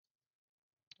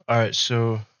All right,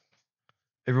 so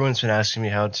everyone's been asking me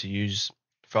how to use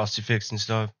Frosty Fix and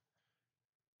stuff.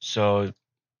 So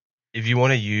if you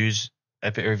want to use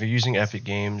Epic, or if you're using Epic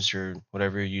Games or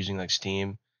whatever you're using, like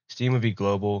Steam, Steam would be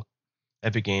global.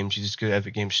 Epic Games, you just go to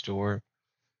Epic Games Store.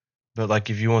 But like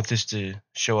if you want this to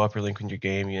show up or link in your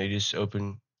game, you just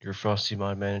open your Frosty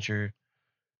Mod Manager,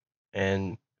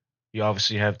 and you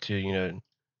obviously have to,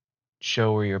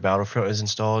 show where your Battlefront is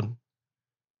installed.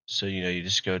 So you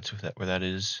just go to that where that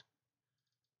is.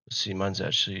 Let's see, mine's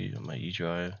actually on my E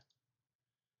drive.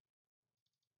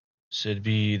 So it'd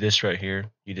be this right here.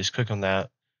 You just click on that,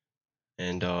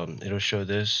 and it'll show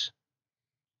this.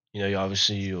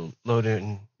 You'll load it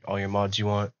and all your mods you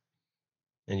want,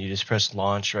 and you just press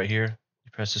launch right here.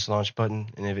 You press this launch button,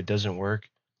 and if it doesn't work,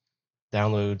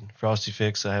 download Frosty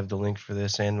Fix. I have the link for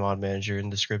this and Mod Manager in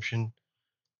the description.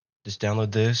 Just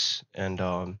download this,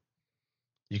 and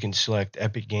you can select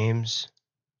Epic Games,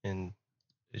 and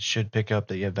it should pick up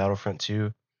that you have Battlefront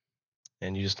 2,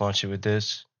 and you just launch it with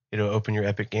this. It'll open your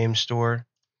Epic Games store,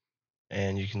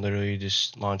 and you can literally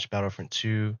just launch Battlefront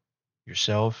 2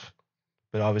 yourself.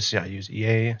 But obviously, I use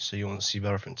EA, so you won't see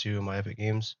Battlefront 2 in my Epic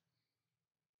Games.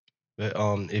 But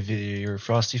if your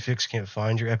Frosty Fix can't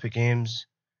find your Epic Games,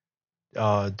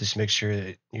 just make sure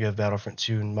that you have Battlefront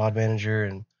 2 in Mod Manager,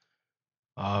 and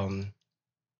um,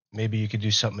 maybe you could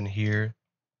do something in here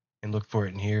and look for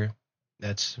it in here.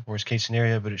 That's worst case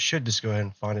scenario, but it should just go ahead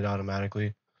and find it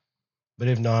automatically. But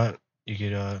if not, you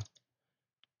could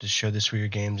just show this where your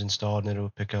game's installed, and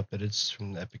it'll pick up that it's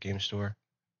from the Epic Games Store.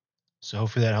 So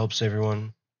hopefully that helps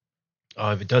everyone.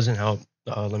 If it doesn't help,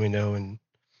 let me know, and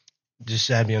just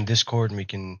add me on Discord, and we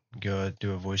can go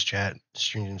do a voice chat,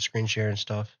 screen share and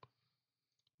stuff.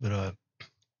 But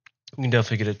we can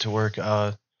definitely get it to work.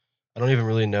 I don't even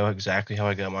really know exactly how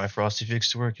I got my Frosty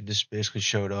Fix to work. It just basically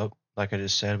showed up, like I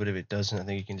just said. But if it doesn't, I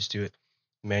think you can just do it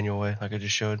manual way, like I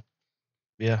just showed.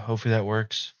 But yeah, hopefully that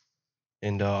works.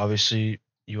 And obviously,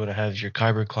 you want to have your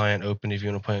Kyber client open if you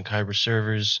want to play on Kyber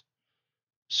servers.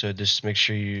 So just make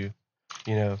sure you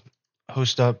know,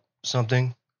 host up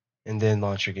something, and then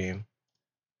launch your game,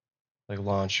 like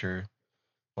launch it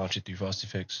through Frosty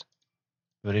Fix.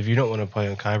 But if you don't want to play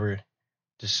on Kyber,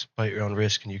 just play at your own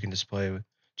risk, and you can just play with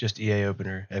just EA Open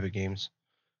or Epic Games.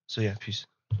 So yeah, peace.